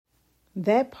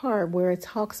that part where it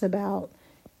talks about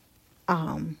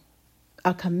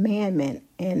a commandment,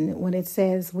 and when it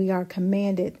says we are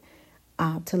commanded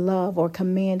to love, or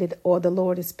commanded, or the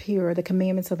Lord is pure, the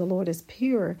commandments of the Lord is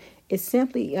pure, it's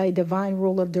simply a divine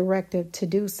rule of directive to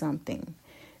do something.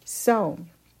 So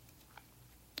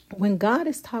when God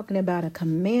is talking about a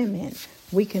commandment,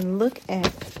 we can look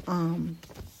at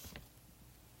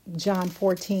John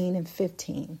 14 and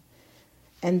 15.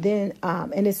 And then,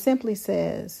 and it simply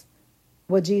says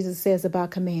what Jesus says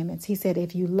about commandments. He said,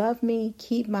 if you love me,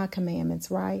 keep my commandments,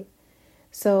 right?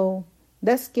 So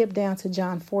let's skip down to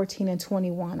John 14 and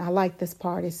 21. I like this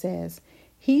part. It says,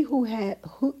 he who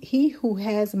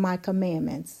has my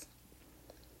commandments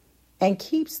and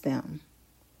keeps them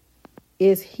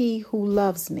is he who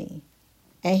loves me.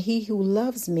 And he who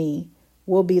loves me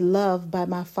will be loved by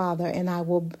my Father, and I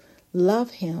will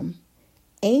love him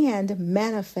and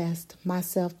manifest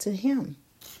myself to him.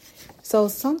 So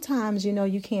sometimes,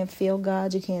 you can't feel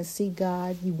God, you can't see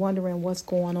God, you're wondering what's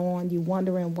going on, you're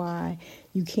wondering why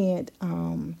you can't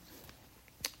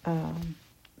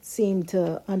seem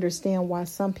to understand why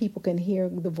some people can hear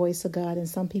the voice of God and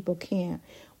some people can't.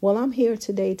 Well, I'm here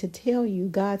today to tell you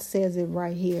God says it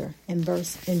right here in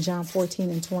John 14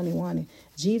 and 21.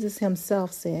 Jesus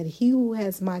himself said, he who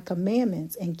has my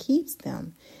commandments and keeps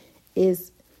them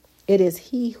it is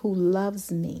he who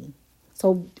loves me.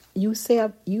 So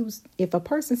if a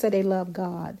person said they love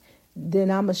God, then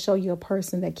I'm going to show you a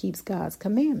person that keeps God's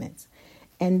commandments.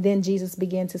 And then Jesus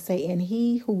began to say, and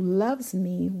he who loves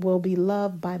me will be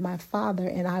loved by my Father,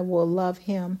 and I will love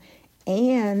him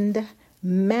and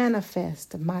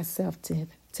manifest myself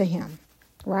to him.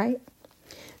 Right?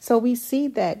 So we see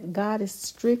that God is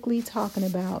strictly talking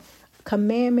about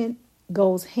commandment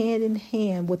goes hand in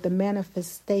hand with the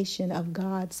manifestation of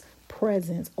God's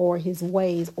presence or his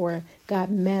ways, or God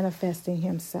manifesting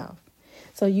himself.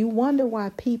 So you wonder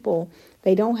why people,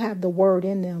 they don't have the word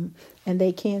in them and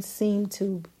they can't seem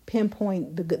to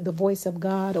pinpoint the voice of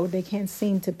God, or they can't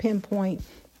seem to pinpoint,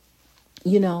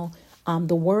 the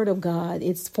word of God.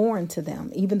 It's foreign to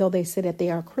them, even though they say that they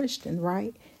are Christian,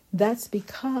 right? That's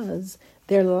because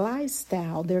their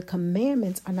lifestyle, their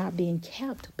commandments are not being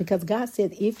kept, because God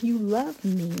said, if you love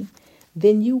me,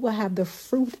 then you will have the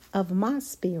fruit of my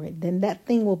spirit. Then that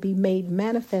thing will be made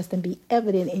manifest and be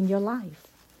evident in your life.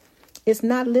 It's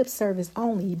not lip service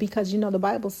only, because, the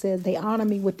Bible says they honor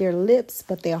me with their lips,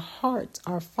 but their hearts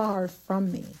are far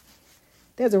from me.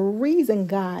 There's a reason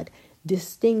God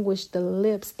distinguished the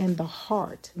lips and the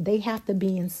heart. They have to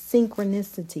be in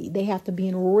synchronicity. They have to be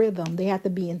in rhythm. They have to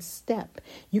be in step.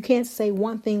 You can't say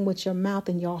one thing with your mouth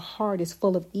and your heart is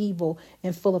full of evil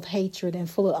and full of hatred and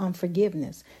full of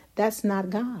unforgiveness. That's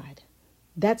not God.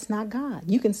 That's not God.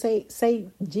 You can say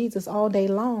Jesus all day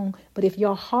long, but if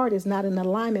your heart is not in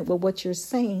alignment with what you're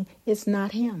saying, it's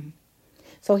not him.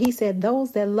 So he said,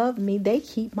 those that love me, they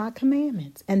keep my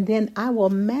commandments, and then I will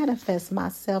manifest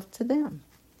myself to them.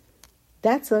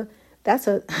 That's a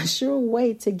sure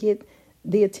way to get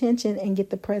the attention and get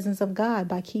the presence of God,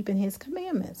 by keeping his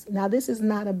commandments. Now, this is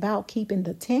not about keeping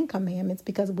the 10 commandments,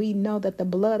 because we know that the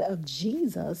blood of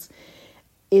Jesus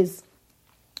is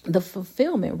the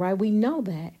fulfillment, right? We know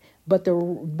that. But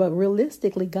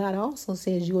realistically, God also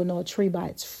says you will know a tree by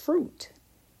its fruit.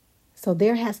 So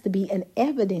there has to be an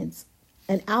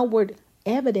outward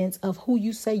evidence of who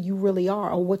you say you really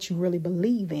are, or what you really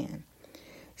believe in.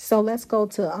 So let's go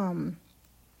to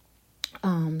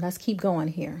let's keep going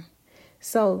here.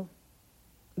 So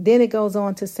then it goes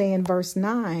on to say in verse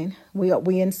 9,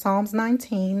 we in Psalms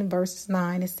 19, verse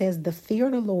 9, it says, the fear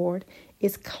of the Lord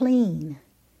is clean,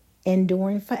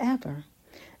 enduring forever.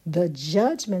 The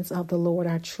judgments of the Lord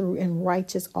are true and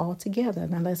righteous altogether.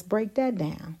 Now let's break that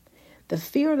down. The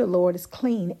fear of the Lord is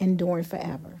clean, enduring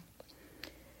forever.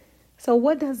 So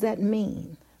what does that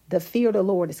mean? The fear of the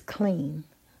Lord is clean.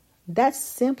 That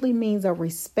simply means a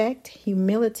respect,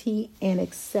 humility, and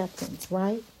acceptance,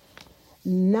 right?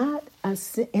 Not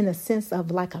in a sense of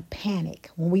like a panic.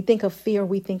 When we think of fear,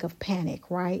 we think of panic,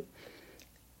 right?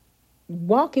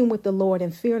 Walking with the Lord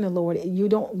and fearing the Lord,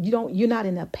 you're not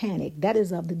in a panic. That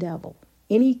is of the devil.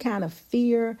 Any kind of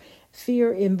fear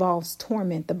involves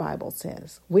torment, the Bible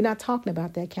says. We're not talking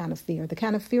about that kind of fear. The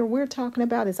kind of fear we're talking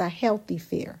about is a healthy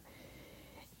fear.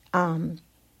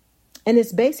 And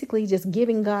it's basically just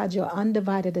giving God your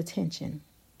undivided attention,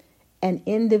 an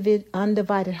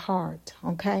undivided heart,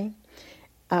 okay?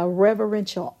 A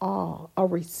reverential awe, a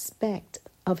respect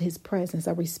of his presence,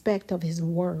 a respect of his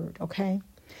word, okay?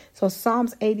 So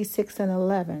Psalms 86 and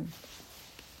 11,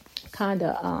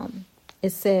 it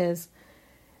says,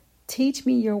 teach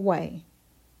me your way,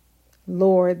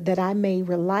 Lord, that I may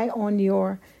rely on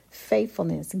your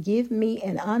faithfulness. Give me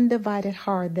an undivided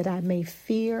heart that I may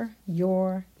fear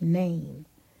your name.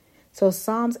 So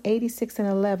Psalms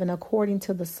 86:11, according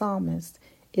to the psalmist,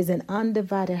 is an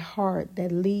undivided heart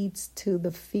that leads to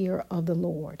the fear of the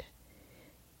Lord.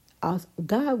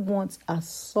 God wants a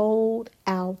sold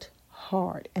out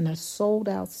heart and a sold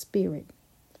out spirit,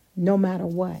 no matter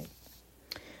what.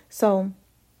 So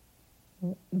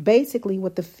basically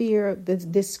what the fear,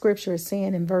 this scripture is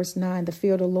saying in verse 9, the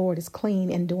fear of the Lord is clean,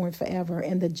 enduring forever,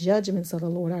 and the judgments of the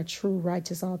Lord are true,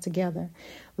 righteous altogether.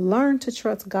 Learn to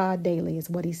trust God daily is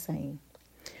what he's saying.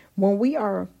 When we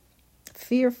are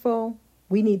fearful,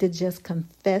 we need to just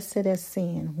confess it as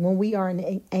sin. When we are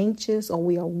anxious or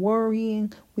we are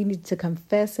worrying, we need to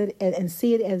confess it and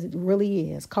see it as it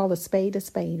really is. Call a spade,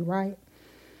 right?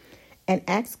 And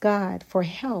ask God for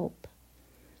help,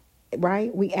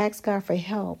 right? We ask God for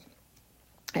help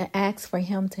and ask for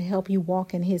him to help you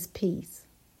walk in his peace.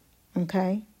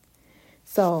 Okay?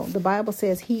 So the Bible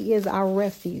says he is our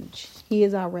refuge. He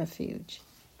is our refuge.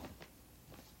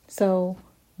 So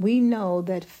we know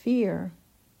that fear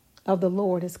of the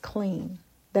Lord is clean.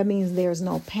 That means there's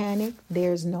no panic.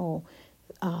 There's no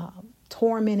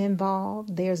torment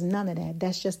involved. There's none of that.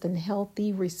 That's just a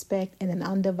healthy respect and an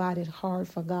undivided heart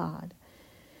for God.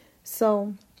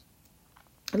 So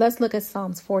let's look at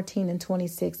Psalms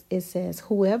 14:26. It says,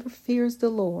 whoever fears the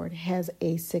Lord has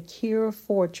a secure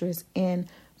fortress, and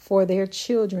for their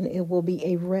children it will be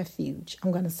a refuge.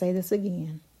 I'm going to say this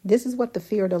again. This is what the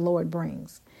fear of the Lord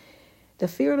brings. The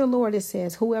fear of the Lord, it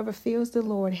says, whoever fears the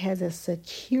Lord has a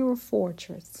secure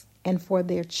fortress, and for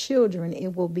their children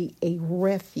it will be a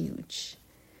refuge.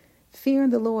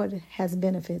 Fearing the Lord has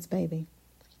benefits, baby.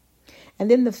 And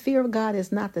then the fear of God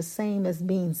is not the same as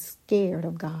being scared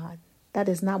of God. That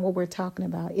is not what we're talking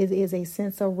about. It is a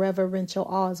sense of reverential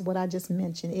awe, is what I just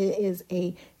mentioned. It is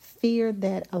a fear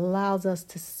that allows us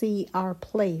to see our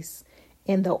place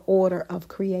in the order of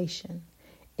creation.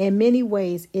 In many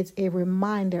ways, it's a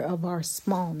reminder of our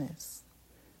smallness.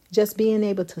 Just being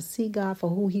able to see God for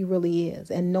who he really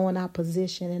is and knowing our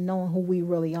position and knowing who we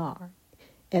really are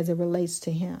as it relates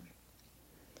to him.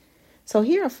 So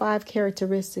here are 5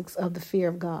 characteristics of the fear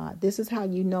of God. This is how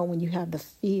you know when you have the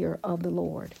fear of the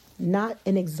Lord. Not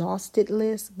an exhausted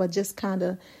list, but just kind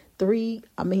of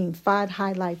 5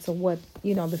 highlights of what,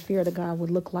 the fear of God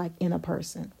would look like in a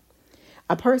person.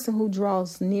 A person who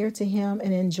draws near to him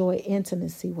and enjoy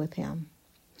intimacy with him.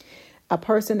 A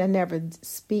person that never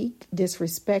speak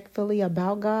disrespectfully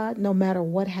about God, no matter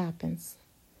what happens.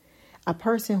 A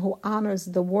person who honors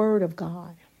the word of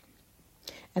God.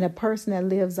 And a person that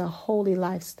lives a holy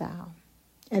lifestyle.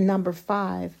 And number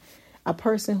 5, a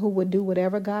person who would do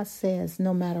whatever God says,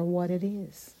 no matter what it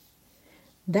is.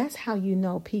 That's how you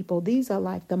know people. These are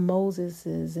like the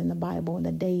Moseses in the Bible and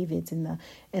the Davids and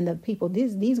the people.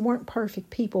 These weren't perfect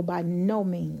people by no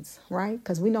means, right?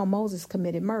 Because we know Moses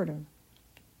committed murder.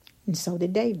 And so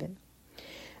did David.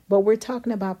 But we're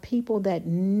talking about people that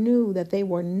knew that they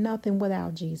were nothing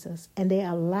without Jesus. And they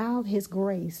allowed his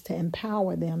grace to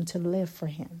empower them to live for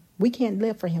him. We can't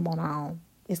live for him on our own.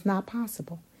 It's not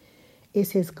possible.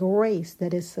 It's his grace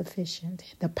that is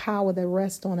sufficient. The power that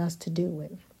rests on us to do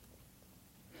it.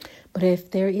 But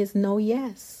if there is no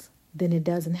yes, then it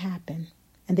doesn't happen.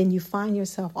 And then you find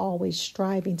yourself always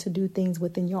striving to do things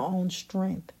within your own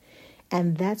strength.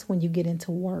 And that's when you get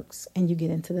into works and you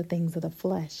get into the things of the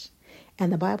flesh.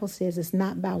 And the Bible says it's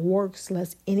not by works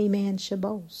lest any man should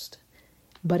boast.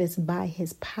 But it's by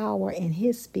his power and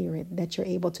his spirit that you're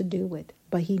able to do it.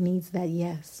 But he needs that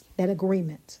yes, that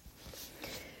agreement.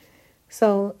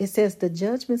 So it says the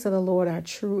judgments of the Lord are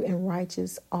true and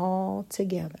righteous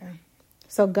altogether.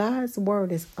 So God's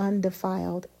word is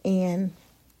undefiled and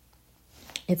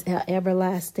it's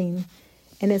everlasting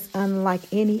and it's unlike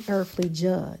any earthly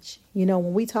judge.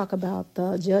 When we talk about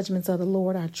the judgments of the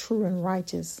Lord are true and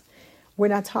righteous, we're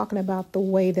not talking about the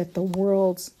way that the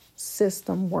world's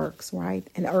system works, right?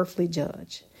 An earthly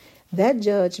judge. That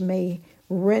judge may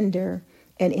render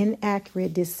an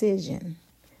inaccurate decision,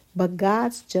 but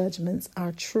God's judgments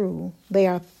are true. They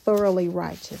are thoroughly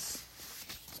righteous.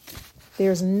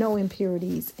 There's no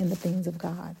impurities in the things of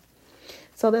God.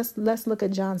 So let's look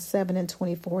at John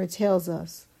 7:24. It tells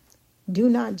us, do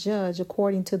not judge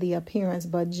according to the appearance,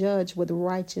 but judge with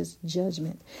righteous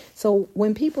judgment. So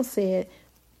when people said,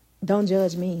 don't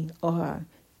judge me, or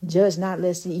judge not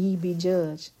lest ye be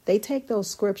judged, they take those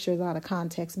scriptures out of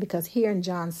context, because here in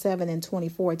John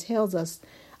 7:24, it tells us,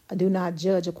 do not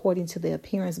judge according to the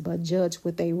appearance, but judge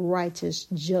with a righteous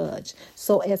judge.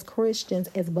 So as Christians,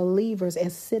 as believers,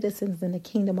 as citizens in the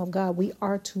kingdom of God, we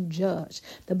are to judge.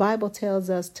 The Bible tells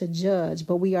us to judge,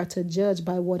 but we are to judge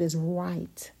by what is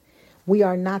right. We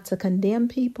are not to condemn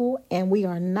people, and we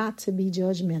are not to be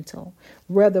judgmental.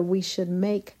 Rather, we should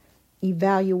make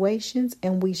evaluations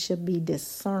and we should be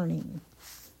discerning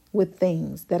with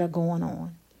things that are going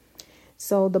on.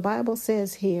 So the Bible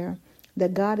says here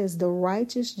that God is the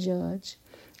righteous judge.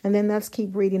 And then let's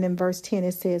keep reading in verse 10.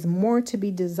 It says, more to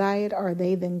be desired are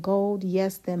they than gold,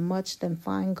 yes, than much than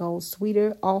fine gold,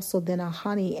 sweeter also than a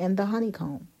honey and the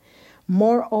honeycomb.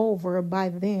 Moreover, by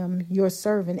them your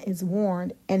servant is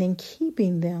warned, and in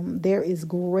keeping them there is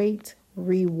great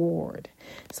reward.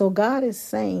 So God is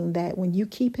saying that when you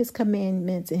keep his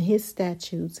commandments and his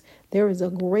statutes, there is a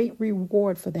great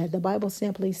reward for that. The Bible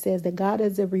simply says that God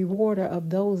is a rewarder of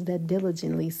those that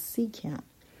diligently seek him.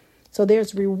 So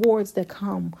there's rewards that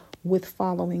come with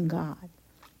following God.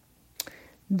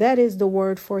 That is the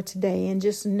word for today. And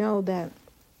just know that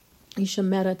you should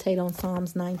meditate on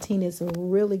Psalms 19. It's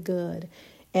really good.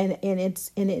 And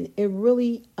it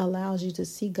really allows you to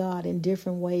see God in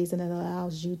different ways, and it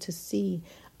allows you to see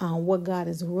what God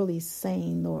is really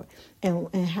saying, Lord,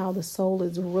 and how the soul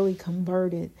is really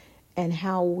converted, and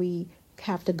how we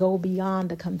have to go beyond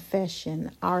the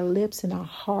confession. Our lips and our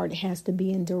heart has to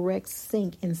be in direct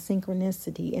sync and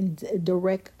synchronicity and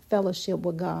direct fellowship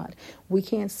with God. We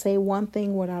can't say one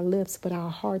thing with our lips, but our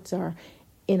hearts are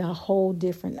in a whole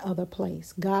different other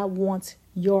place. God wants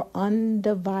your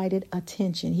undivided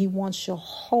attention. He wants your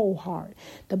whole heart.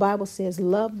 The Bible says,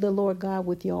 love the Lord God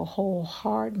with your whole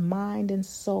heart, mind, and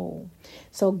soul.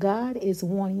 So God is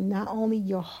wanting not only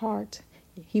your heart,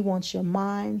 he wants your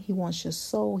mind, he wants your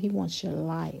soul, he wants your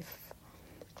life.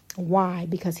 Why?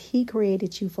 Because he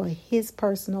created you for his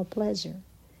personal pleasure.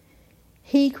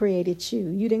 He created you.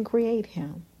 You didn't create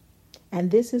him.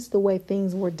 And this is the way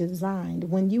things were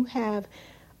designed. When you have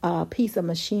a piece of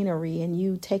machinery and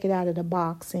you take it out of the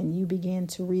box and you begin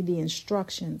to read the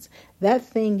instructions, that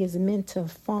thing is meant to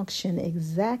function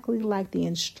exactly like the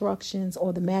instructions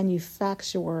or the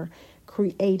manufacturer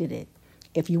created it,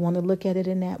 if you want to look at it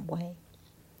in that way.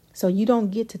 So you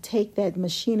don't get to take that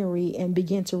machinery and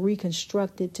begin to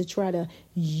reconstruct it to try to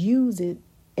use it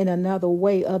in another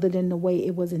way other than the way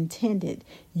it was intended.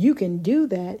 You can do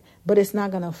that, but it's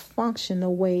not going to function the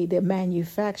way the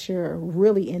manufacturer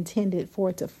really intended for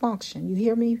it to function. You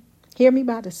hear me? Hear me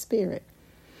by the Spirit.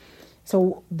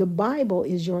 So the Bible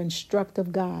is your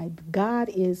instructive guide. God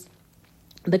is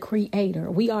the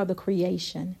creator. We are the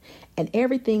creation. And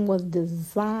everything was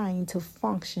designed to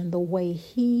function the way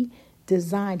he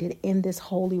designed it in this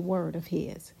holy word of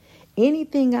his.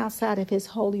 Anything outside of his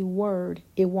holy word,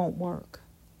 it won't work.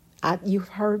 You've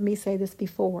heard me say this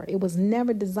before. It was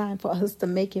never designed for us to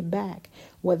make it back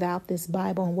without this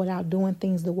Bible and without doing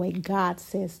things the way God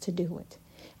says to do it.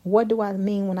 What do I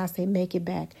mean when I say make it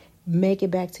back? Make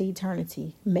it back to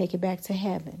eternity. Make it back to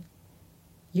heaven.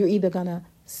 You're either going to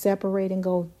separate and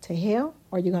go to hell,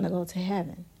 or you're going to go to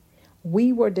heaven.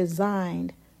 We were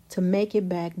designed to make it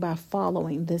back by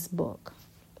following this book.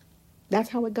 That's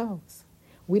how it goes.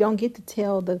 We don't get to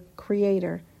tell the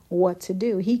Creator what to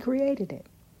do. He created it.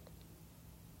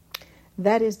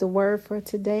 That is the word for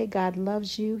today. God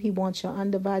loves you. He wants your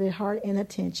undivided heart and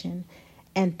attention.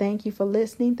 And thank you for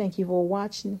listening. Thank you for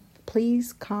watching.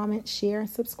 Please comment, share, and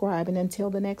subscribe. And until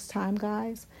the next time,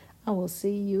 guys, I will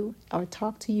see you or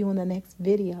talk to you in the next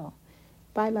video.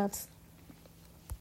 Bye, loves.